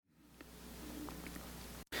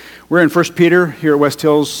We're in 1 Peter here at West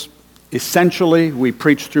Hills. Essentially, we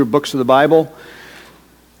preach through books of the Bible.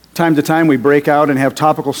 Time to time, we break out and have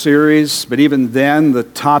topical series, but even then, the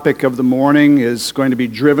topic of the morning is going to be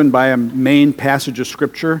driven by a main passage of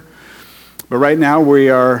Scripture. But right now, we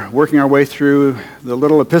are working our way through the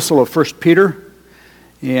little epistle of 1 Peter,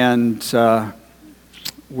 and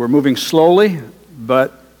we're moving slowly,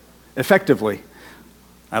 but effectively.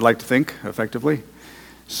 I'd like to think effectively.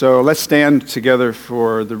 So let's stand together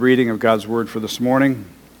for the reading of God's Word for this morning.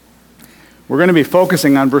 We're going to be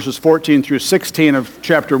focusing on verses 14 through 16 of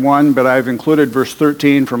chapter 1, but I've included verse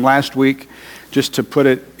 13 from last week just to put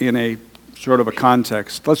it in a sort of a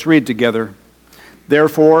context. Let's read together.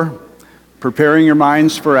 Therefore, preparing your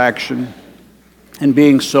minds for action and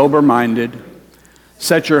being sober-minded,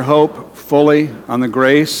 set your hope fully on the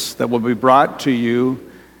grace that will be brought to you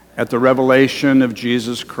at the revelation of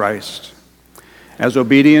Jesus Christ. As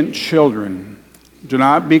obedient children, do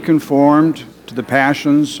not be conformed to the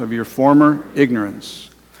passions of your former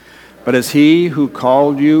ignorance, but as he who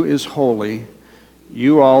called you is holy,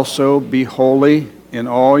 you also be holy in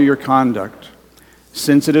all your conduct,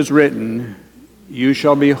 since it is written, you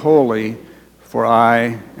shall be holy, for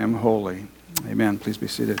I am holy. Amen. Please be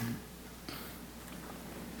seated.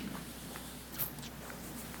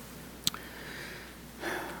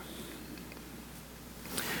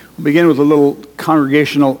 We'll begin with a little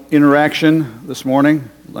congregational interaction this morning.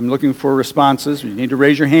 I'm looking for responses. You need to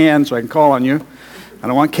raise your hand so I can call on you. I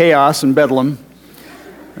don't want chaos and bedlam.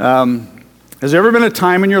 Has there ever been a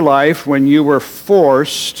time in your life when you were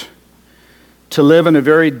forced to live in a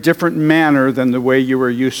very different manner than the way you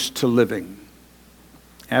were used to living?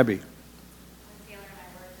 Abby.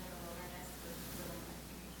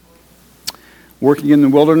 Working in the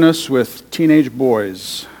wilderness with teenage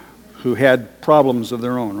boys who had problems of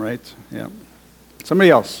their own, right? Yeah. Somebody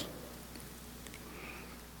else.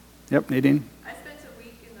 Yep, Nadine. I spent a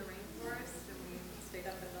week in the rainforest and we stayed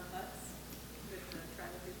up in the huts with the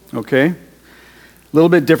tribal people. Okay. A little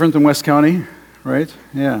bit different than West County, right?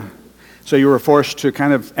 Yeah. So you were forced to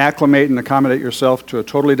kind of acclimate and accommodate yourself to a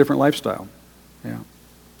totally different lifestyle. Yeah.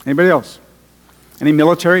 Anybody else? Any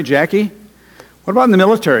military? Jackie? What about in the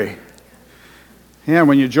military? Yeah,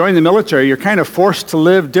 when you join the military, you're kind of forced to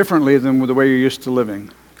live differently than the way you're used to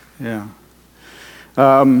living. Yeah.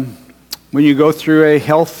 When you go through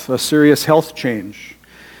a serious health change,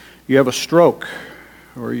 you have a stroke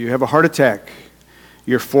or you have a heart attack,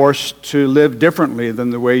 you're forced to live differently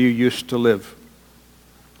than the way you used to live.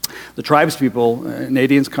 The tribes people,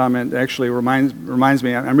 Nadine's comment actually reminds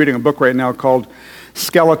me, I'm reading a book right now called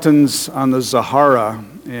Skeletons on the Sahara,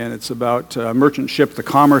 and it's about a merchant ship, the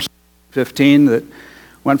Commerce 15, that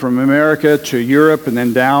went from America to Europe and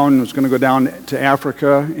then down. It was going to go down to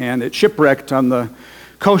Africa, and it shipwrecked on the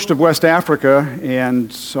coast of West Africa,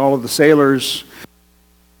 and all of the sailors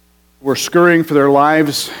were scurrying for their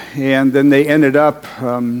lives, and then they ended up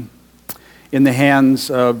in the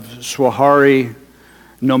hands of Swahili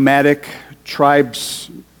nomadic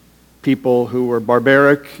tribes people who were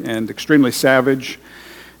barbaric and extremely savage.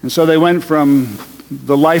 And so they went from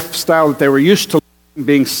the lifestyle that they were used to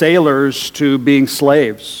being sailors to being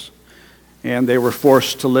slaves. And they were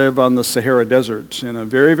forced to live on the Sahara Desert in a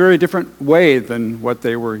very, very different way than what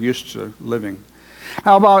they were used to living.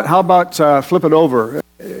 How about flip it over?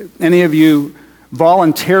 Any of you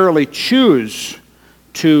voluntarily choose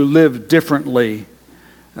to live differently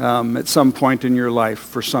at some point in your life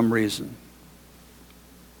for some reason?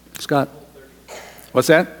 Scott? What's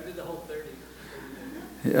that? I did the whole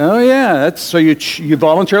 30. Oh yeah, so you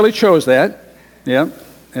voluntarily chose that. Yeah,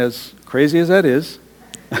 as crazy as that is.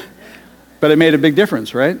 But it made a big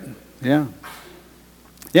difference, right? Yeah.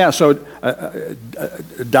 Yeah, so a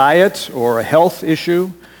diet or a health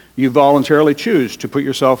issue, you voluntarily choose to put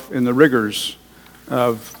yourself in the rigors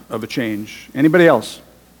of a change. Anybody else?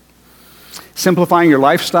 Simplifying your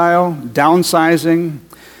lifestyle, downsizing,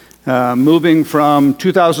 moving from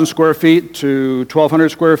 2,000 square feet to 1,200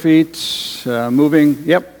 square feet, moving,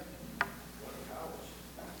 yep.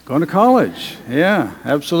 Going to college, yeah,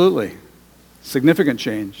 absolutely. Significant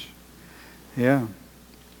change, yeah.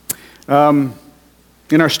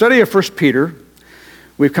 In our study of 1 Peter,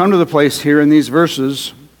 we've come to the place here in these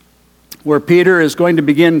verses where Peter is going to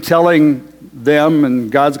begin telling them,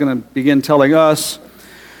 and God's going to begin telling us,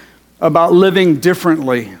 about living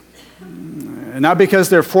differently. Not because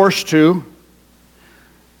they're forced to,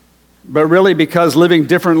 but really because living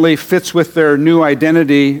differently fits with their new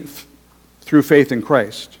identity through faith in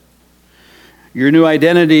Christ. Your new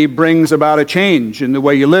identity brings about a change in the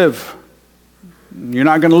way you live. You're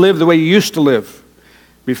not going to live the way you used to live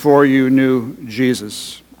before you knew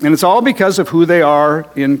Jesus. And it's all because of who they are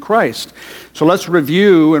in Christ. So let's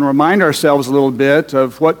review and remind ourselves a little bit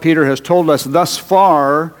of what Peter has told us thus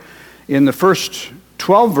far in the first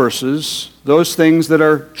 12 verses, those things that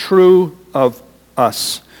are true of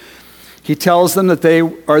us. He tells them that they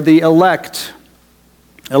are the elect.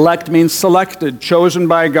 Elect means selected, chosen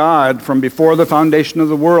by God from before the foundation of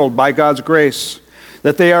the world by God's grace.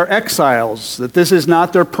 That they are exiles, that this is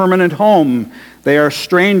not their permanent home. They are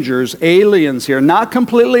strangers, aliens here, not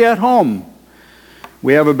completely at home.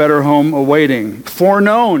 We have a better home awaiting.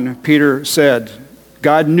 Foreknown, Peter said.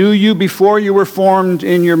 God knew you before you were formed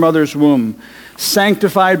in your mother's womb.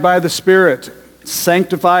 Sanctified by the Spirit.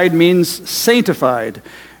 Sanctified means sanctified.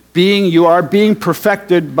 You are being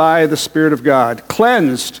perfected by the Spirit of God.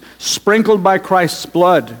 Cleansed, sprinkled by Christ's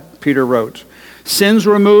blood, Peter wrote. Sins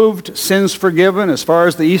removed, sins forgiven, as far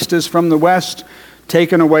as the east is from the west,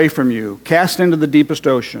 taken away from you, cast into the deepest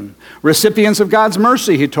ocean. Recipients of God's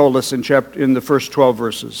mercy, he told us in the first 12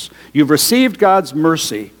 verses. You've received God's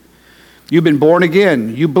mercy. You've been born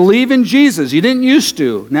again. You believe in Jesus. You didn't used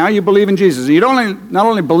to. Now you believe in Jesus. You not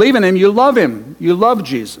only believe in him, you love him. You love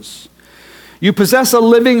Jesus. You possess a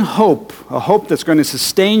living hope, a hope that's going to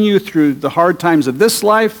sustain you through the hard times of this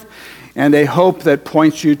life, and a hope that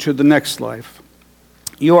points you to the next life.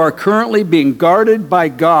 You are currently being guarded by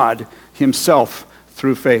God himself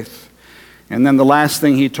through faith. And then the last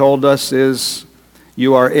thing he told us is,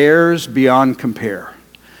 you are heirs beyond compare.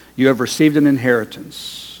 You have received an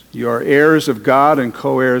inheritance. You are heirs of God and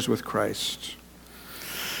co-heirs with Christ.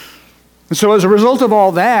 And so as a result of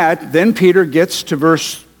all that, then Peter gets to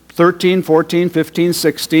verse 13, 14, 15,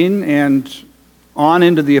 16, and on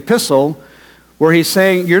into the epistle, where he's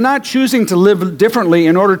saying, you're not choosing to live differently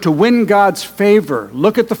in order to win God's favor.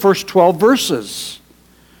 Look at the first 12 verses.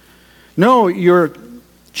 No, you're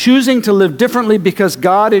choosing to live differently because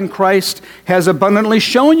God in Christ has abundantly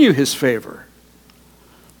shown you his favor.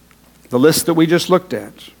 The list that we just looked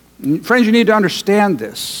at. Friends, you need to understand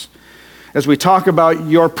this as we talk about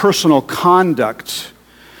your personal conduct.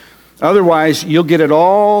 Otherwise, you'll get it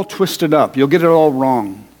all twisted up. You'll get it all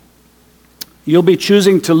wrong. You'll be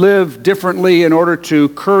choosing to live differently in order to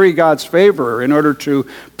curry God's favor, in order to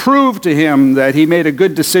prove to him that he made a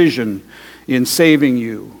good decision in saving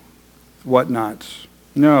you, whatnot.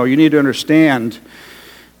 No, you need to understand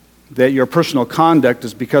that your personal conduct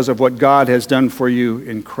is because of what God has done for you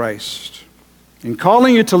in Christ. In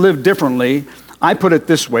calling you to live differently, I put it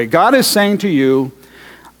this way. God is saying to you,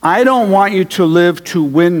 I don't want you to live to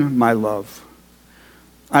win my love.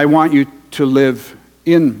 I want you to live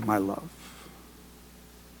in my love.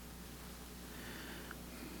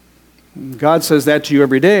 God says that to you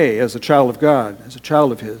every day as a child of God, as a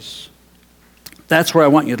child of his. That's where I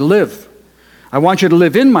want you to live. I want you to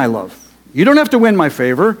live in my love. You don't have to win my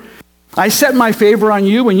favor. I set my favor on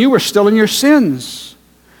you when you were still in your sins.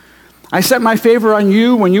 I set my favor on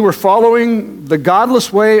you when you were following the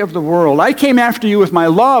godless way of the world. I came after you with my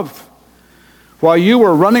love while you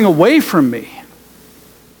were running away from me.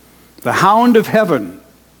 The hound of heaven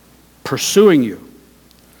pursuing you.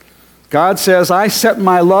 God says, I set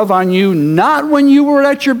my love on you not when you were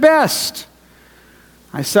at your best.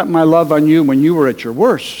 I set my love on you when you were at your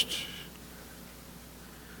worst.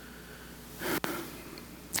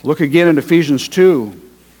 Look again in Ephesians 2.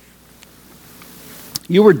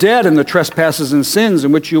 You were dead in the trespasses and sins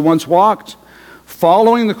in which you once walked,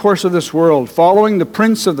 following the course of this world, following the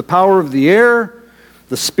prince of the power of the air,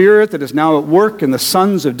 the spirit that is now at work in the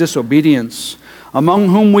sons of disobedience, among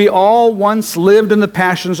whom we all once lived in the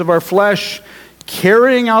passions of our flesh,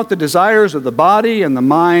 carrying out the desires of the body and the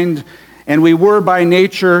mind, and we were by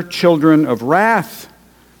nature children of wrath,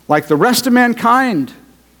 like the rest of mankind.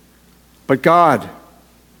 But God,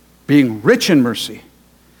 being rich in mercy,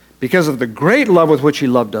 because of the great love with which he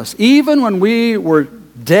loved us, even when we were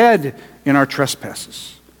dead in our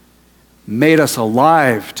trespasses, made us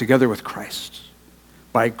alive together with Christ.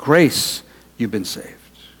 By grace you've been saved.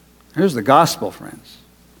 Here's the gospel, friends.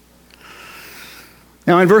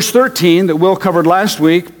 Now in verse 13 that Will covered last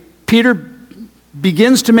week, Peter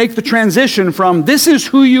begins to make the transition from this is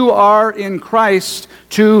who you are in Christ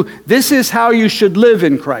to this is how you should live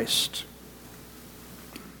in Christ.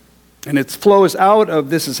 And it flows out of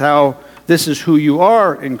this is who you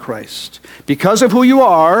are in Christ. Because of who you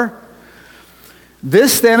are,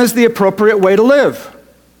 this then is the appropriate way to live.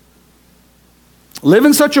 Live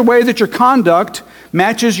in such a way that your conduct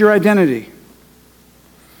matches your identity.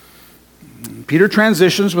 Peter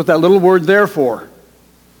transitions with that little word, therefore.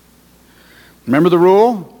 Remember the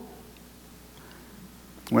rule?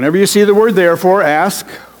 Whenever you see the word therefore, ask,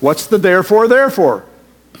 what's the therefore, therefore?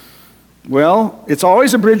 Well, it's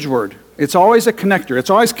always a bridge word. It's always a connector.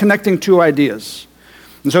 It's always connecting two ideas.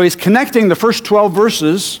 And so he's connecting the first 12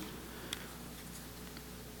 verses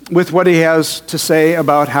with what he has to say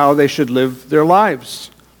about how they should live their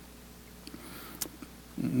lives.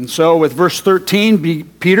 And so with verse 13,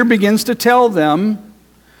 Peter begins to tell them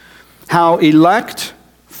how elect,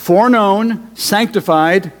 foreknown,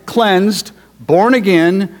 sanctified, cleansed, born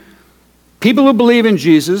again, people who believe in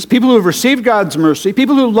Jesus, people who have received God's mercy,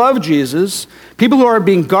 people who love Jesus, people who are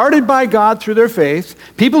being guarded by God through their faith,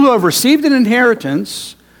 people who have received an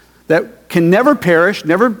inheritance that can never perish,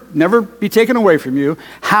 never be taken away from you,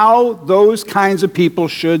 how those kinds of people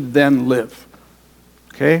should then live.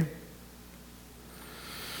 Okay?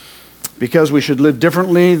 Because we should live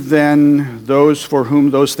differently than those for whom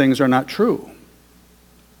those things are not true.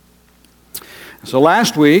 So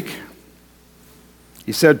last week,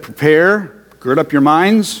 he said, prepare, gird up your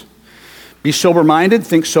minds, be sober-minded,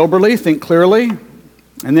 think soberly, think clearly,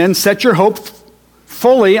 and then set your hope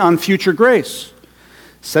fully on future grace.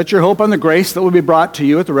 Set your hope on the grace that will be brought to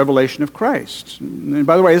you at the revelation of Christ. And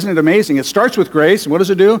by the way, isn't it amazing? It starts with grace, and what does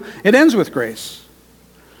it do? It ends with grace.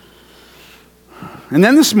 And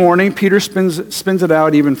then this morning, Peter spins it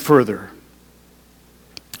out even further.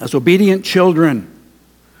 As obedient children,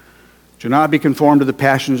 do not be conformed to the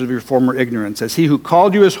passions of your former ignorance. As he who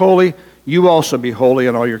called you is holy, you also be holy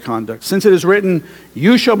in all your conduct. Since it is written,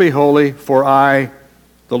 you shall be holy, for I,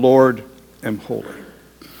 the Lord, am holy.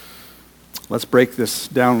 Let's break this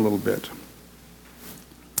down a little bit.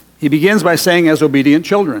 He begins by saying, as obedient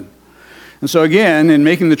children. And so again, in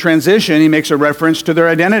making the transition, he makes a reference to their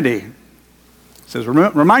identity. He says,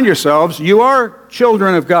 remind yourselves, you are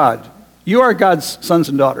children of God. You are God's sons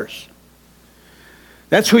and daughters.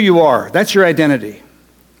 That's who you are. That's your identity.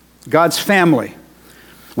 God's family.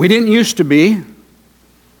 We didn't used to be.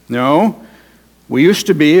 No. We used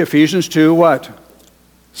to be, Ephesians 2, what?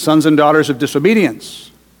 Sons and daughters of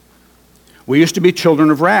disobedience. We used to be children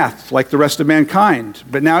of wrath, like the rest of mankind.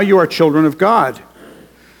 But now you are children of God.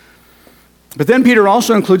 But then Peter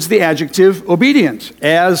also includes the adjective obedient,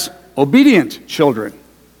 as obedient children.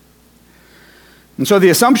 And so the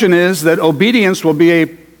assumption is that obedience will be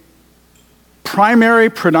a primary,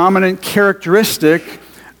 predominant characteristic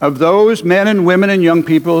of those men and women and young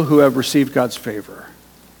people who have received God's favor.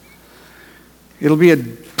 It'll be a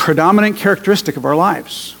predominant characteristic of our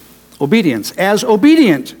lives. Obedience, as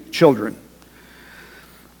obedient children.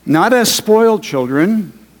 Not as spoiled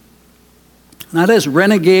children, not as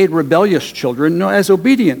renegade, rebellious children, no, as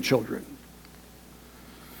obedient children.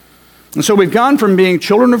 And so we've gone from being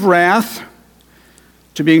children of wrath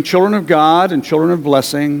to being children of God and children of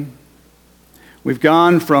blessing. We've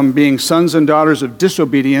gone from being sons and daughters of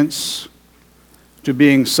disobedience to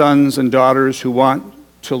being sons and daughters who want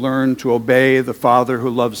to learn to obey the Father who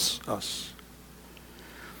loves us.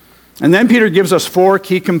 And then Peter gives us 4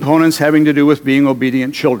 key components having to do with being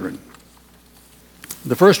obedient children.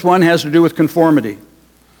 The first one has to do with conformity.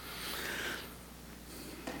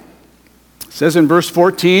 It says in verse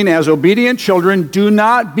 14, as obedient children, do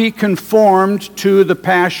not be conformed to the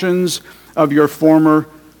passions of your former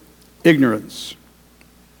ignorance.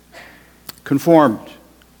 Conformed.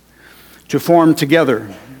 To form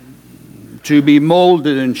together. To be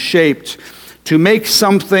molded and shaped. To make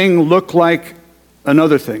something look like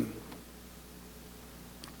another thing.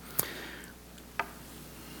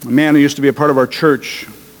 A man who used to be a part of our church,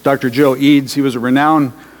 Dr. Joe Eads, he was a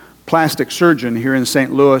renowned plastic surgeon here in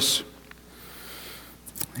St. Louis.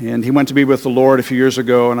 And he went to be with the Lord a few years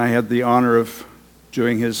ago, and I had the honor of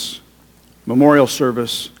doing his memorial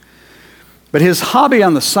service. But his hobby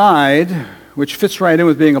on the side, which fits right in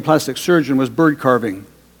with being a plastic surgeon, was bird carving.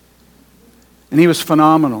 And he was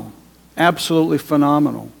phenomenal, absolutely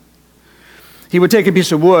phenomenal. He would take a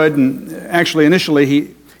piece of wood, and actually initially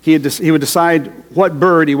he would decide what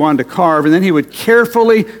bird he wanted to carve, and then he would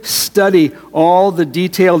carefully study all the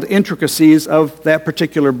detailed intricacies of that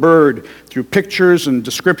particular bird through pictures and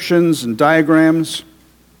descriptions and diagrams.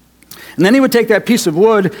 And then he would take that piece of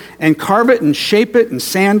wood and carve it and shape it and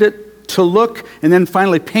sand it to look, and then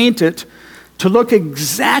finally paint it to look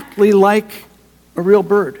exactly like a real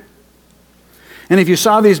bird. And if you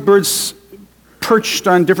saw these birds perched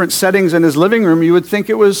on different settings in his living room, you would think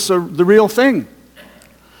it was the real thing.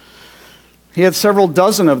 He had several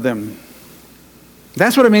dozen of them.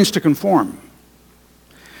 That's what it means to conform.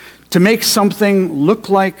 To make something look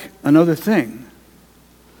like another thing.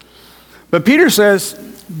 But Peter says,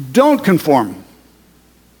 don't conform.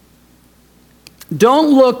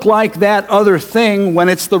 Don't look like that other thing when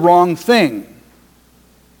it's the wrong thing.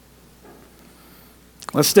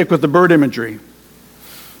 Let's stick with the bird imagery.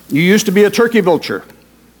 You used to be a turkey vulture.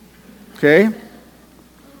 Okay?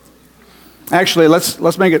 Actually, let's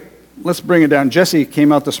bring it down. Jesse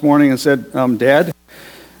came out this morning and said, Dad,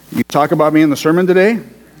 you talk about me in the sermon today? And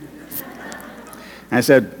I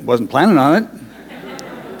said, wasn't planning on it,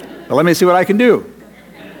 but let me see what I can do.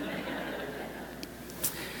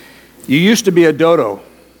 You used to be a dodo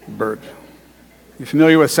bird. You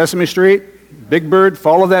familiar with Sesame Street? Big Bird,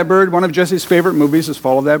 Follow That Bird. One of Jesse's favorite movies is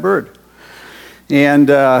Follow That Bird. And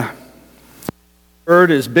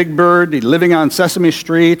Bird is Big Bird, he's living on Sesame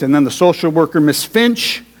Street, and then the social worker, Miss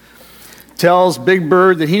Finch, tells Big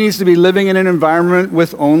Bird that he needs to be living in an environment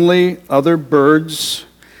with only other birds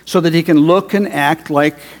so that he can look and act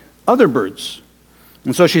like other birds.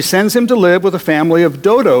 And so she sends him to live with a family of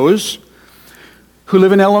dodos who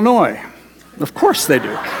live in Illinois. Of course they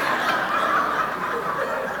do.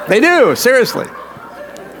 They do, seriously.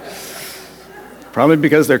 Probably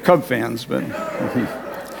because they're Cub fans, but...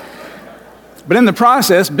 But in the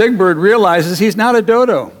process, Big Bird realizes he's not a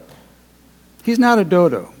dodo. He's not a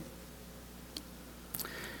dodo.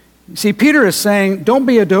 You see, Peter is saying, don't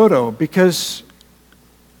be a dodo because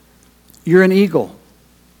you're an eagle.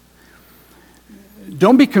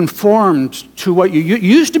 Don't be conformed to what you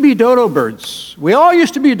used to be. Dodo birds. We all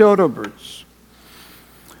used to be dodo birds.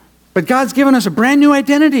 But God's given us a brand new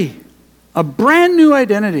identity. A brand new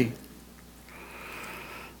identity.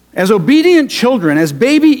 As obedient children, as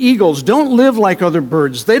baby eagles, don't live like other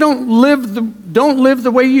birds. They don't live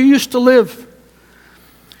the way you used to live.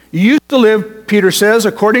 You used to live, Peter says,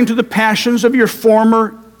 according to the passions of your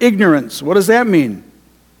former ignorance. What does that mean?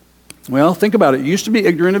 Well, think about it. You used to be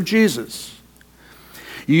ignorant of Jesus.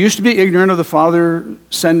 You used to be ignorant of the Father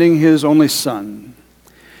sending his only Son.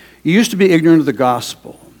 You used to be ignorant of the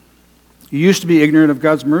gospel. You used to be ignorant of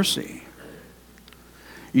God's mercy.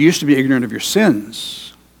 You used to be ignorant of your sins.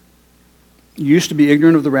 You used to be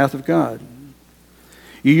ignorant of the wrath of God.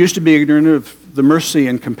 You used to be ignorant of the mercy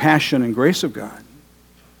and compassion and grace of God.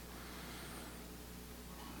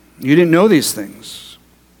 You didn't know these things.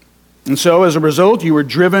 And so, as a result, you were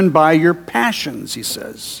driven by your passions, he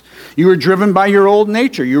says. You were driven by your old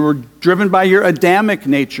nature. You were driven by your Adamic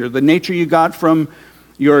nature, the nature you got from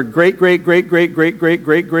your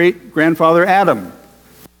great-great-great-great-great-great-great-grandfather Adam.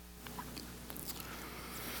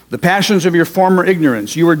 The passions of your former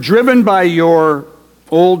ignorance. You were driven by your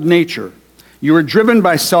old nature. You were driven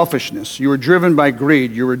by selfishness. You were driven by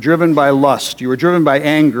greed. You were driven by lust. You were driven by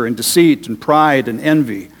anger and deceit and pride and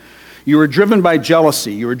envy. You were driven by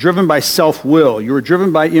jealousy. You were driven by self-will. You were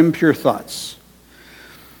driven by impure thoughts.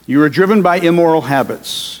 You were driven by immoral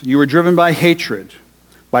habits. You were driven by hatred,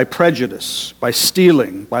 by prejudice, by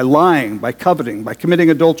stealing, by lying, by coveting, by committing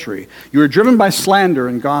adultery. You were driven by slander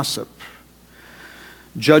and gossip,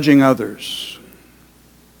 judging others.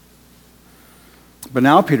 But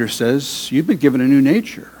now Peter says, you've been given a new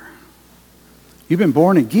nature. You've been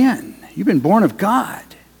born again. You've been born of God.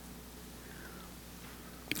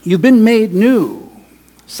 You've been made new.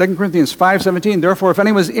 2 Corinthians 5:17, therefore if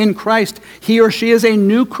anyone is in Christ, he or she is a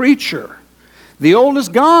new creature. The old is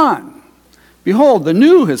gone. Behold, the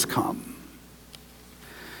new has come.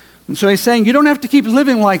 And so he's saying you don't have to keep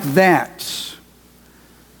living like that.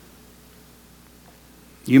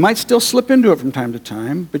 You might still slip into it from time to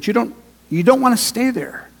time, but you don't want to stay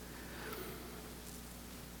there.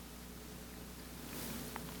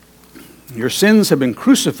 Your sins have been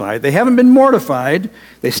crucified. They haven't been mortified.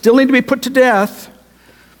 They still need to be put to death.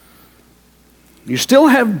 You still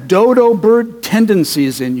have dodo bird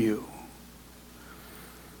tendencies in you.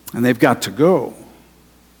 And they've got to go.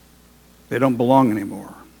 They don't belong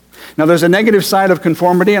anymore. Now there's a negative side of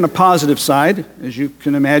conformity and a positive side, as you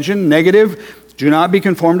can imagine. Negative, do not be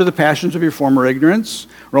conformed to the passions of your former ignorance.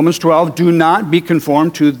 Romans 12, do not be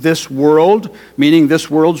conformed to this world, meaning this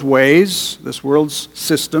world's ways, this world's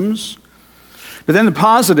systems. But then the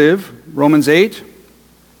positive, Romans 8,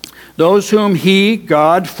 those whom he,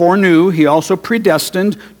 God, foreknew, he also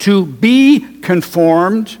predestined to be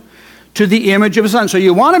conformed to the image of his Son. So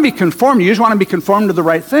you want to be conformed, you just want to be conformed to the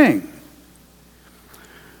right thing.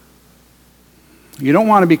 You don't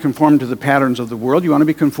want to be conformed to the patterns of the world, you want to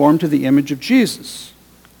be conformed to the image of Jesus.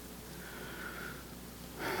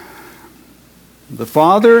 The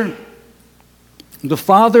Father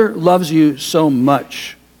loves you so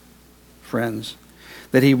much, friends,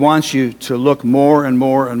 that he wants you to look more and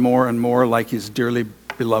more and more and more like his dearly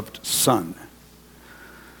beloved Son.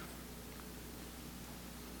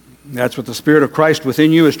 That's what the Spirit of Christ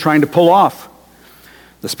within you is trying to pull off.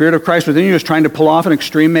 The Spirit of Christ within you is trying to pull off an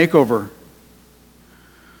extreme makeover.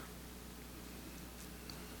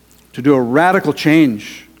 To do a radical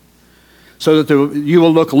change so that you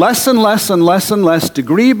will look less and less and less and less,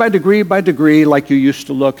 degree by degree by degree, like you used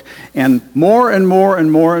to look, and more and more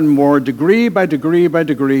and more and more, degree by degree by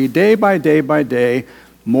degree, day by day,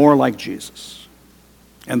 more like Jesus.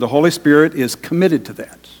 And the Holy Spirit is committed to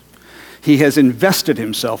that. He has invested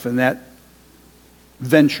himself in that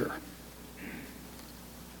venture.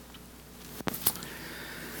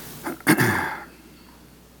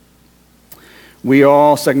 We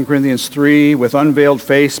all, 2 Corinthians 3, with unveiled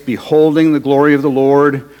face, beholding the glory of the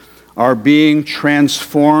Lord, are being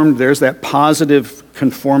transformed. There's that positive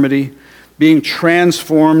conformity. Being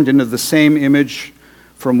transformed into the same image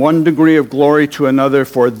from one degree of glory to another.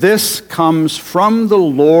 For this comes from the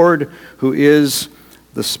Lord who is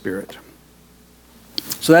the Spirit.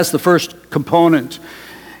 So that's the first component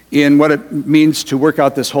in what it means to work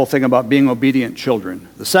out this whole thing about being obedient children.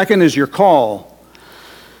 The second is your call.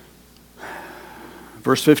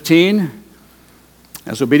 Verse 15,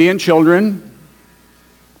 as obedient children,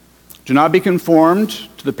 do not be conformed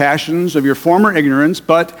to the passions of your former ignorance,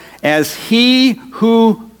 but as he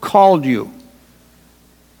who called you.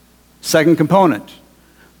 Second component,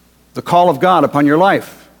 the call of God upon your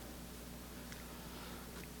life.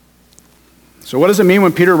 So what does it mean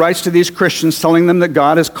when Peter writes to these Christians telling them that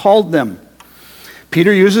God has called them?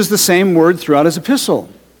 Peter uses the same word throughout his epistle.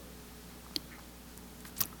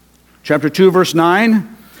 Chapter 2, verse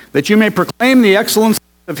 9, that you may proclaim the excellence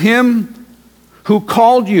of him who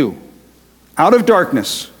called you out of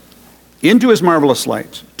darkness into his marvelous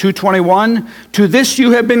light. 2:21, to this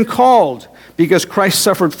you have been called, because Christ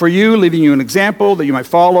suffered for you, leaving you an example that you might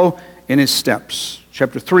follow in his steps.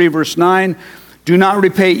 Chapter 3, verse 9, do not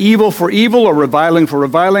repay evil for evil or reviling for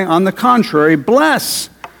reviling. On the contrary, bless,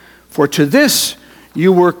 for to this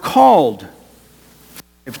you were called.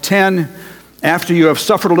 5:10, after you have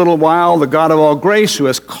suffered a little while, the God of all grace, who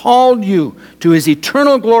has called you to his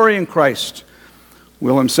eternal glory in Christ,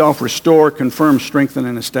 will himself restore, confirm, strengthen,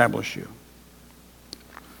 and establish you.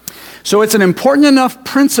 So it's an important enough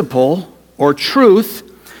principle or truth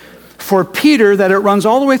for Peter that it runs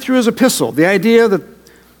all the way through his epistle. The idea that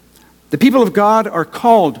the people of God are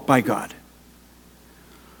called by God.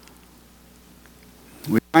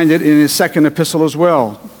 We find it in his second epistle as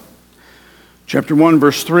well. Chapter 1,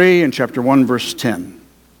 verse 3, and chapter 1, verse 10.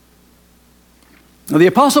 Now, the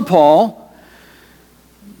Apostle Paul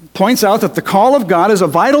points out that the call of God is a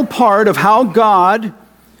vital part of how God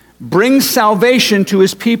brings salvation to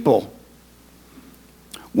his people,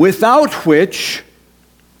 without which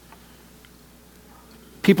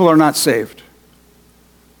people are not saved.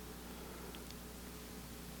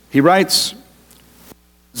 He writes,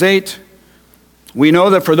 verse 8, we know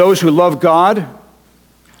that for those who love God,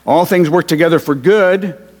 all things work together for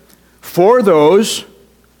good for those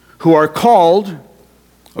who are called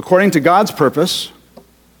according to God's purpose.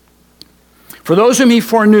 For those whom he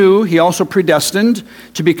foreknew, he also predestined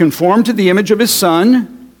to be conformed to the image of his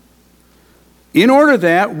Son, in order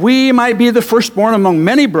that we might be the firstborn among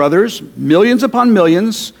many brothers, millions upon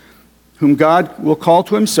millions, whom God will call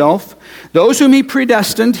to himself. Those whom he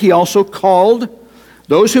predestined, he also called.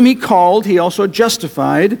 Those whom he called, he also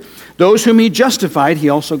justified. Those whom he justified, he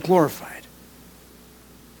also glorified.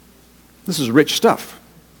 This is rich stuff.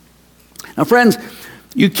 Now, friends,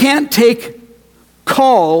 you can't take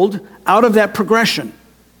called out of that progression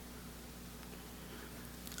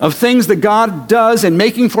of things that God does in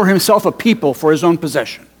making for himself a people for his own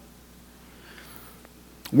possession.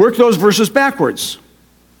 Work those verses backwards.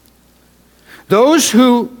 Those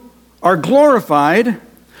who are glorified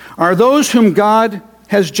are those whom God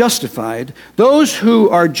has justified. Those who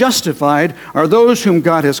are justified are those whom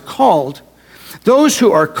God has called. Those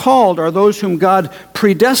who are called are those whom God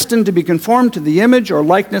predestined to be conformed to the image or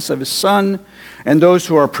likeness of his Son, and those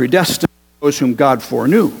who are predestined are those whom God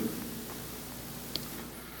foreknew.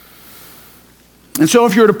 And so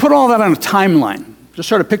if you were to put all that on a timeline, just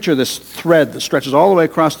sort of picture this thread that stretches all the way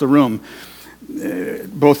across the room,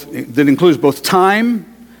 that includes both time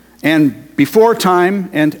and before time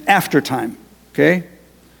and after time, okay?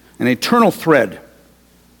 An eternal thread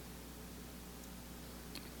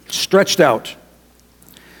stretched out.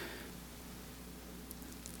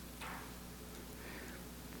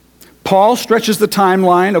 Paul stretches the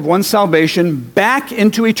timeline of one's salvation back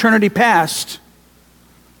into eternity past,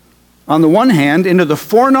 on the one hand, into the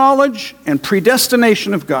foreknowledge and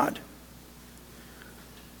predestination of God.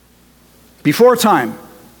 Before time.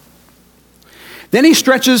 Then he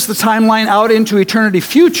stretches the timeline out into eternity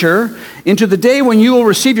future, into the day when you will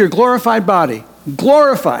receive your glorified body.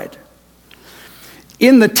 Glorified.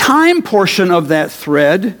 In the time portion of that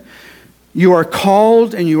thread, you are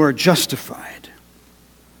called and you are justified.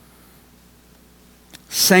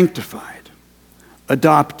 Sanctified.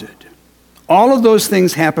 adopted. All of those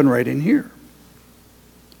things happen right in here.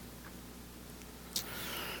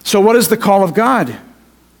 So what is the call of God?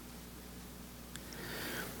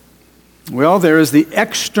 Well, there is the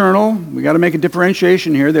external, we got to make a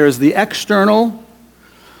differentiation here. There is the external,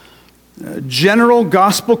 general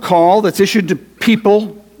gospel call that's issued to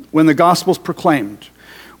people when the gospel is proclaimed.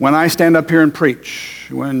 When I stand up here and preach,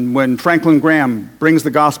 when Franklin Graham brings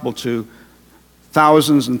the gospel to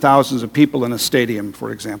thousands and thousands of people in a stadium,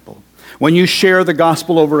 for example. When you share the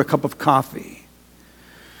gospel over a cup of coffee.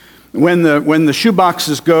 When the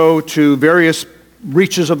shoeboxes go to various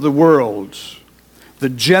reaches of the world, the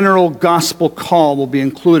general gospel call will be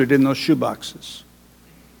included in those shoeboxes.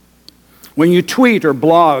 When you tweet or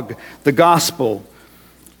blog the gospel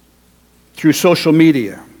through social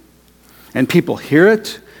media, and people hear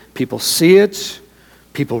it, people see it,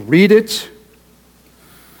 people read it,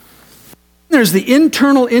 there's the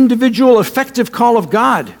internal, individual, effective call of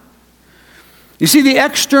God. You see, the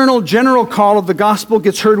external, general call of the gospel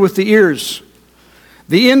gets heard with the ears.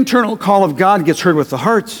 The internal call of God gets heard with the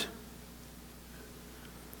heart.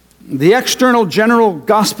 The external, general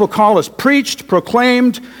gospel call is preached,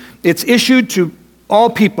 proclaimed, it's issued to all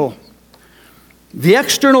people. The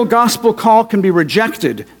external gospel call can be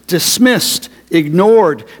rejected, dismissed,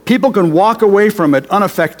 ignored. People can walk away from it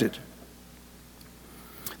unaffected.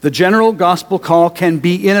 The general gospel call can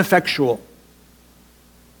be ineffectual.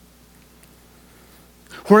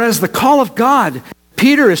 Whereas the call of God,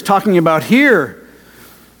 Peter is talking about here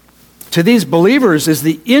to these believers, is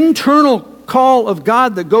the internal call of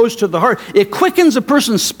God that goes to the heart. It quickens a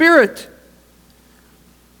person's spirit.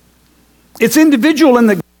 It's individual in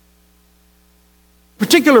the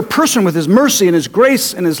particular person with his mercy and his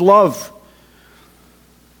grace and his love.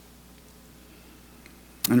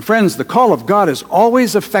 And friends, the call of God is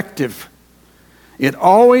always effective. It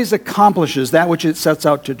always accomplishes that which it sets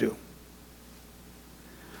out to do.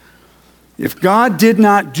 If God did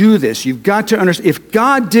not do this, you've got to understand, if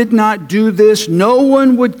God did not do this, no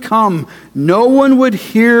one would come. No one would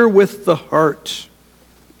hear with the heart.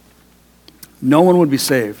 No one would be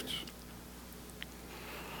saved.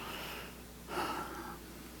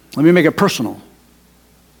 Let me make it personal.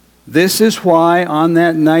 This is why on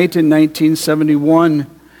that night in 1971,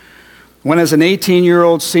 when as an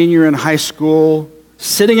 18-year-old senior in high school,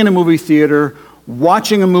 sitting in a movie theater,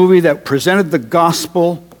 watching a movie that presented the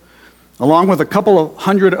gospel, along with a couple of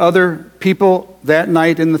hundred other people that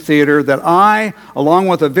night in the theater, that I, along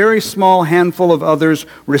with a very small handful of others,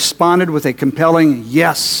 responded with a compelling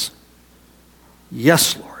yes.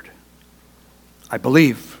 Yes, Lord. I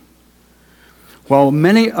believe. While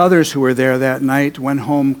many others who were there that night went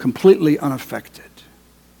home completely unaffected.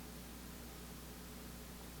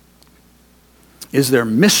 Is there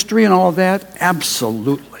mystery in all of that?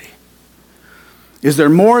 Absolutely. Is there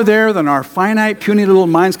more there than our finite, puny little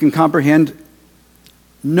minds can comprehend?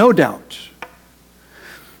 No doubt.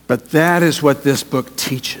 But that is what this book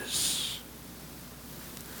teaches.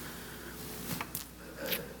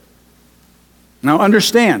 Now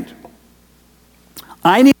understand,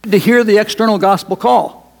 I needed to hear the external gospel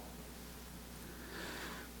call.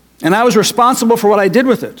 And I was responsible for what I did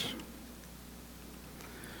with it.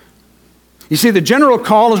 You see, the general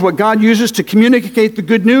call is what God uses to communicate the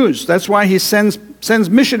good news. That's why he sends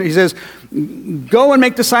mission. He says, go and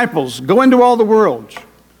make disciples. Go into all the world.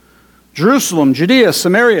 Jerusalem, Judea,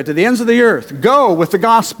 Samaria, to the ends of the earth. Go with the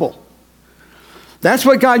gospel. That's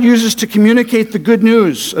what God uses to communicate the good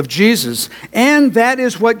news of Jesus. And that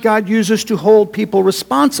is what God uses to hold people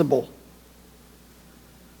responsible.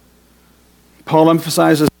 Paul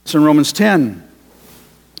emphasizes this in Romans 10.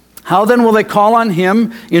 How then will they call on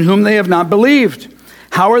him in whom they have not believed?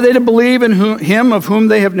 How are they to believe in him of whom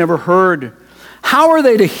they have never heard? How are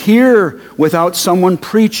they to hear without someone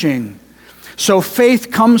preaching? So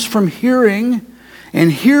faith comes from hearing,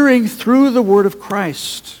 and hearing through the word of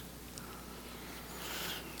Christ.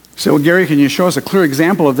 So, Gary, can you show us a clear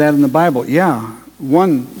example of that in the Bible? Yeah,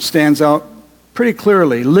 one stands out pretty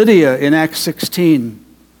clearly. Lydia in Acts 16.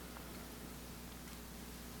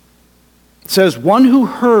 It says, one who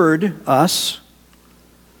heard us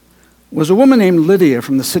was a woman named Lydia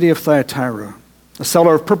from the city of Thyatira, a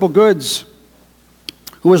seller of purple goods,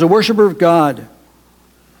 who was a worshiper of God.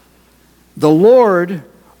 The Lord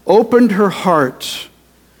opened her heart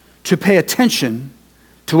to pay attention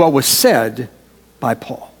to what was said by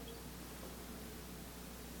Paul.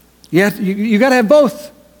 You've got to have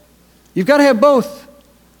both. You've got to have both.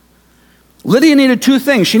 Lydia needed two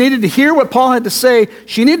things. She needed to hear what Paul had to say.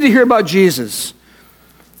 She needed to hear about Jesus.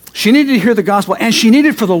 She needed to hear the gospel. And she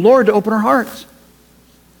needed for the Lord to open her heart.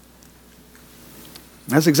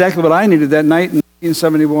 That's exactly what I needed that night in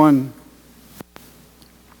 1971.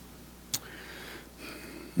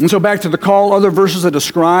 And so back to the call, other verses that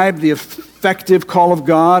describe the effective call of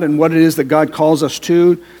God and what it is that God calls us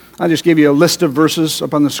to. I'll just give you a list of verses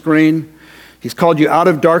up on the screen. He's called you out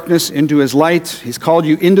of darkness into his light. He's called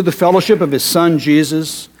you into the fellowship of his Son,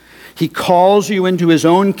 Jesus. He calls you into his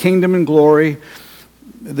own kingdom and glory.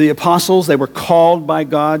 The apostles, they were called by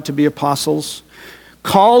God to be apostles,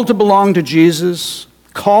 called to belong to Jesus,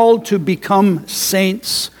 called to become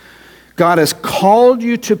saints. God has called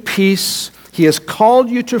you to peace. He has called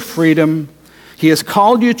you to freedom. He has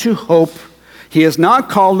called you to hope. He has not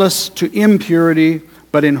called us to impurity,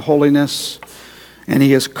 but in holiness. And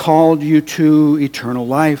he has called you to eternal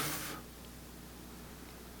life.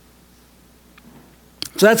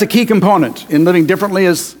 So that's a key component in living differently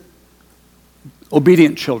as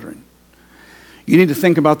obedient children. You need to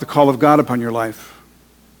think about the call of God upon your life.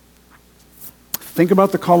 Think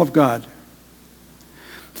about the call of God.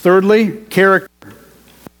 Thirdly, character.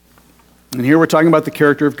 And here we're talking about the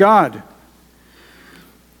character of God.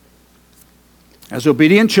 As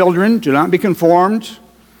obedient children, do not be conformed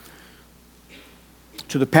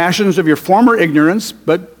to the passions of your former ignorance,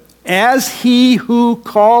 but as he who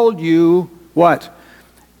called you, what?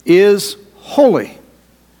 Is holy.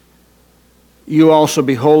 You also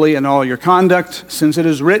be holy in all your conduct, since it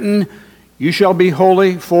is written, you shall be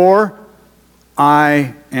holy, for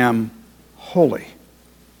I am holy.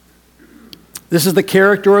 This is the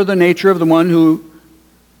character or the nature of the one who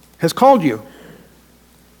has called you.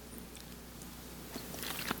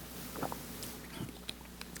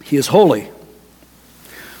 He is holy.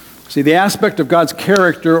 See, the aspect of God's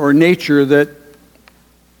character or nature that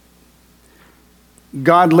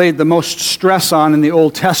God laid the most stress on in the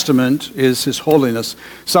Old Testament is his holiness.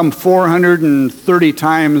 Some 430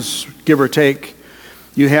 times, give or take,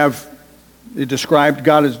 you have it described,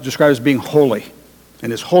 God is described as being holy,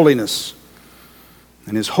 and his holiness,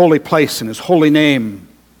 and his holy place, and his holy name.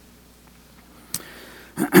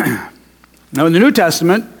 Now in the New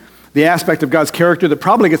Testament, the aspect of God's character that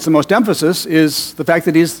probably gets the most emphasis is the fact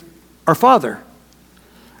that he's our Father.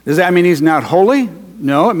 Does that mean he's not holy?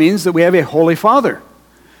 No, it means that we have a holy Father.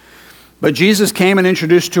 But Jesus came and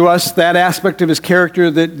introduced to us that aspect of his character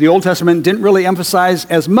that the Old Testament didn't really emphasize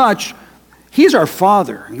as much. He's our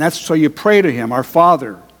Father, and that's so you pray to him, our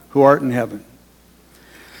Father who art in heaven.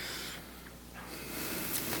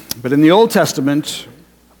 But in the Old Testament,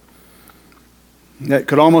 that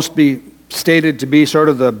could almost be stated to be sort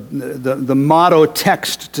of the motto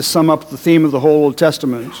text to sum up the theme of the whole Old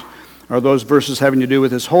Testament, are those verses having to do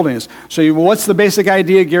with his holiness. So what's the basic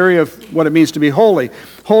idea, Gary, of what it means to be holy?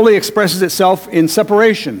 Holy expresses itself in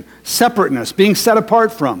separation, separateness, being set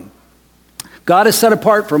apart from. God is set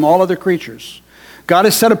apart from all other creatures. God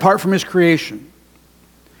is set apart from his creation.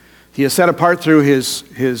 He is set apart through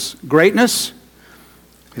his greatness,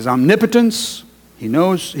 his omnipotence. He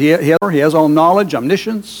knows, he has all knowledge,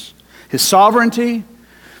 omniscience, his sovereignty.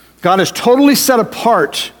 God is totally set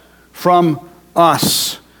apart from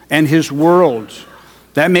us and his world.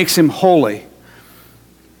 That makes him holy.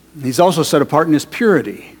 He's also set apart in his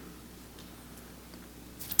purity.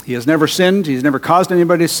 He has never sinned. He's never caused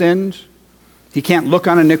anybody to sin. He can't look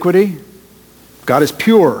on iniquity. God is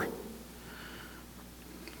pure.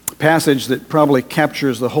 A passage that probably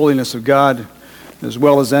captures the holiness of God as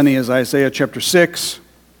well as any is Isaiah chapter 6.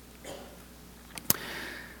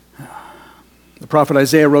 The prophet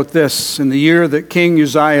Isaiah wrote this, "In the year that King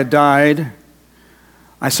Uzziah died,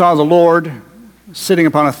 I saw the Lord sitting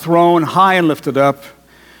upon a throne high and lifted up,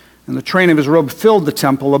 and the train of his robe filled the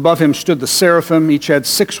temple. Above him stood the seraphim. Each had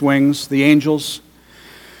 6 wings, the angels.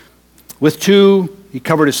 With 2 he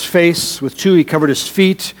covered his face. With 2 he covered his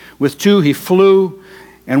feet. With 2 he flew.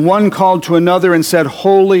 And one called to another and said,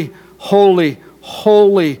 Holy, holy,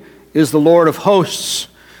 holy is the Lord of hosts.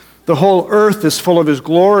 The whole earth is full of his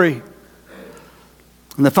glory.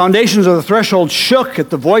 And the foundations of the threshold shook at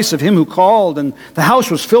the voice of him who called, and the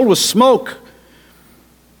house was filled with smoke.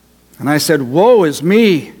 And I said, Woe is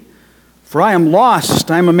me, for I am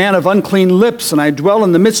lost. I am a man of unclean lips, and I dwell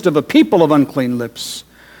in the midst of a people of unclean lips.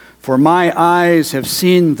 For my eyes have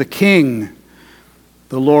seen the King,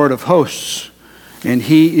 the Lord of hosts, and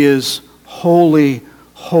he is holy,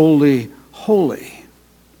 holy, holy."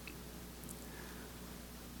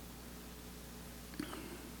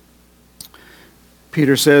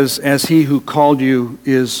 Peter says, as he who called you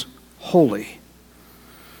is holy.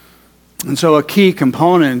 And so a key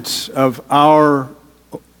component of our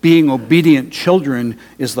being obedient children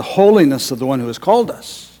is the holiness of the one who has called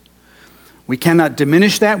us. We cannot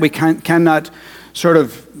diminish that. We cannot sort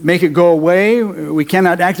of make it go away. We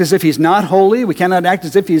cannot act as if he's not holy. We cannot act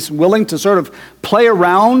as if he's willing to sort of play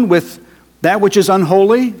around with that which is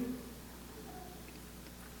unholy.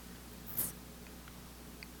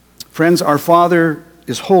 Friends, our Father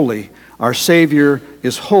is holy. Our Savior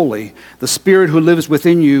is holy. The Spirit who lives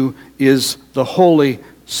within you is the Holy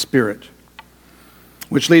Spirit.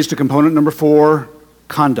 Which leads to component number 4,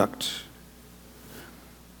 conduct.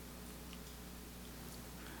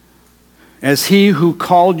 As he who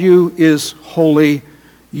called you is holy,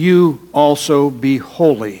 you also be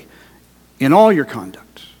holy in all your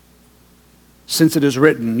conduct. Since it is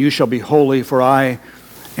written, you shall be holy, for I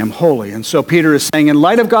am holy. And so Peter is saying, in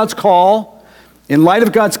light of God's call, in light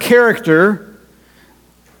of God's character,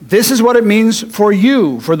 this is what it means for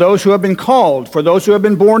you, for those who have been called, for those who have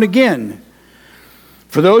been born again,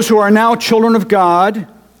 for those who are now children of God.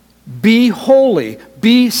 Be holy,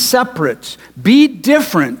 be separate, be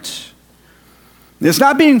different. It's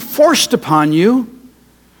not being forced upon you.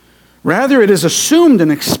 Rather, it is assumed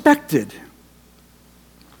and expected.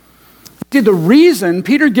 The reason,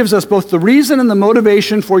 Peter gives us both the reason and the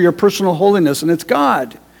motivation for your personal holiness, and it's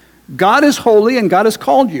God. God is holy and God has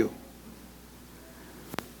called you.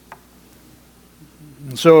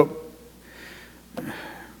 And so,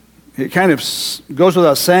 it kind of goes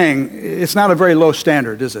without saying, it's not a very low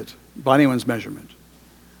standard, is it? By anyone's measurement.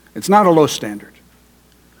 It's not a low standard.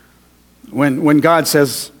 When God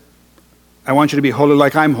says, I want you to be holy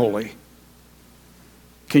like I'm holy,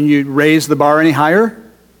 can you raise the bar any higher?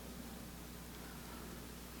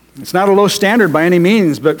 It's not a low standard by any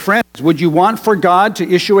means, but friends, would you want for God to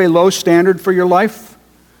issue a low standard for your life?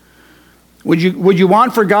 Would you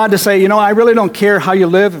want for God to say, I really don't care how you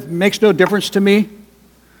live, it makes no difference to me?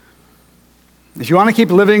 If you want to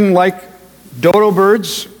keep living like dodo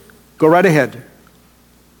birds, go right ahead.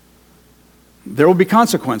 There will be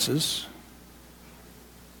consequences.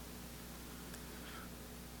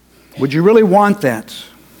 Would you really want that?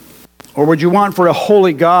 Or would you want for a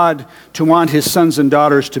holy God to want his sons and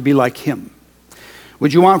daughters to be like him?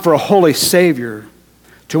 Would you want for a holy Savior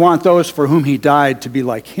to want those for whom he died to be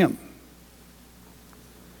like him?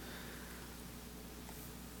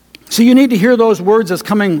 So you need to hear those words as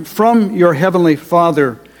coming from your heavenly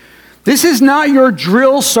Father. This is not your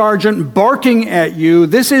drill sergeant barking at you.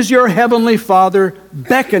 This is your heavenly Father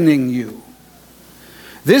beckoning you.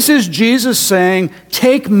 This is Jesus saying,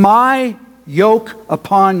 take my yoke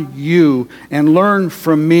upon you and learn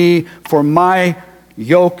from me, for my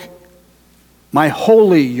yoke, my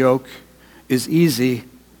holy yoke is easy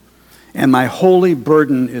and my holy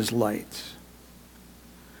burden is light.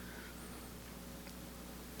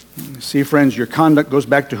 See, friends, your conduct goes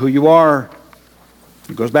back to who you are.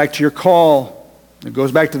 It goes back to your call. It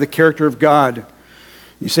goes back to the character of God.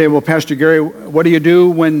 You say, well, Pastor Gary, what do you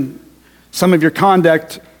do when some of your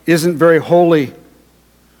conduct isn't very holy?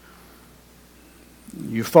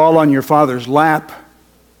 You fall on your Father's lap.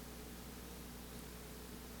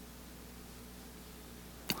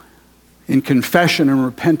 In confession and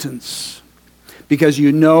repentance, because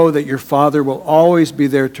you know that your Father will always be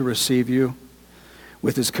there to receive you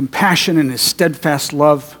with his compassion and his steadfast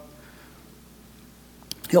love.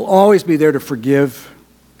 He'll always be there to forgive.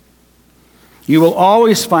 You will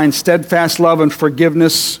always find steadfast love and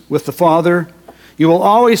forgiveness with the Father. You will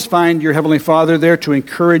always find your Heavenly Father there to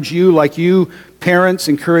encourage you, like you parents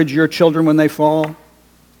encourage your children when they fall.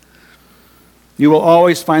 You will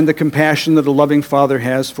always find the compassion that a loving Father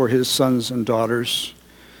has for his sons and daughters.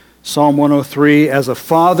 Psalm 103, as a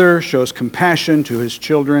father shows compassion to his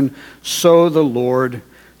children, so the Lord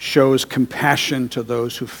shows compassion to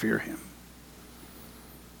those who fear him.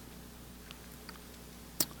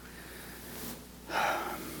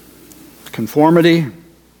 Conformity.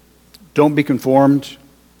 Don't be conformed.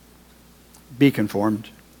 Be conformed.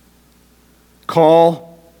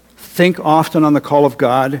 Call. Think often on the call of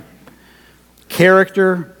God.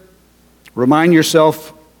 Character. Remind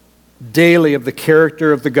yourself daily of the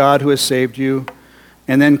character of the God who has saved you.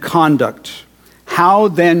 And then conduct. How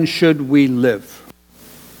then should we live?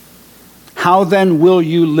 How then will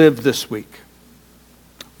you live this week?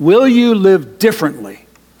 Will you live differently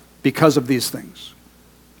because of these things?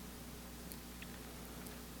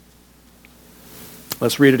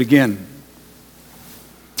 Let's read it again.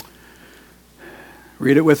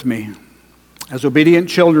 Read it with me. As obedient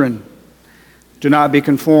children, do not be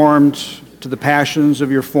conformed to the passions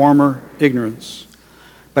of your former ignorance,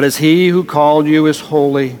 but as he who called you is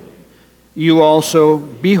holy, you also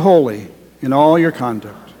be holy in all your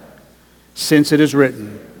conduct, since it is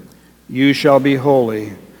written, you shall be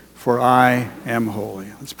holy, for I am holy.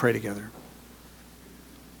 Let's pray together.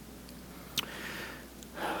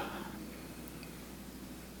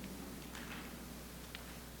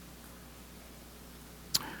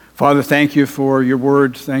 Father, thank you for your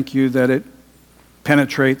word. Thank you that it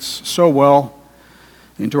penetrates so well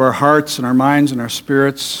into our hearts and our minds and our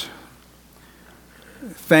spirits.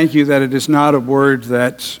 Thank you that it is not a word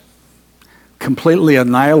that completely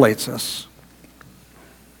annihilates us,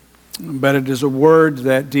 but it is a word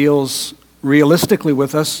that deals realistically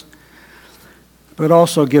with us, but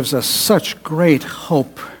also gives us such great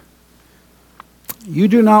hope. You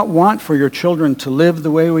do not want for your children to live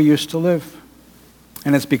the way we used to live,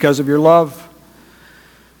 and it's because of your love,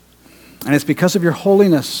 and it's because of your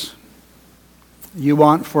holiness. You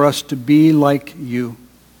want for us to be like you,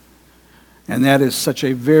 and that is such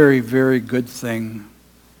a very, very good thing.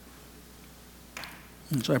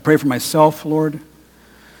 And so I pray for myself, Lord.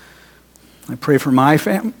 I pray for my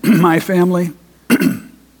family.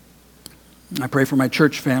 I pray for my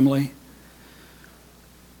church family.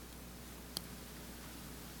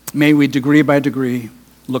 May we, degree by degree,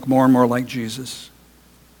 look more and more like Jesus,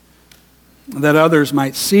 that others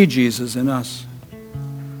might see Jesus in us,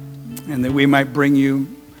 and that we might bring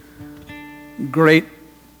you great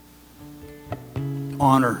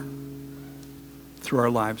honor through our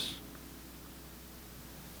lives.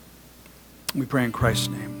 We pray in Christ's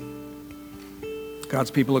name.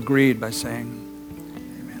 God's people agreed by saying,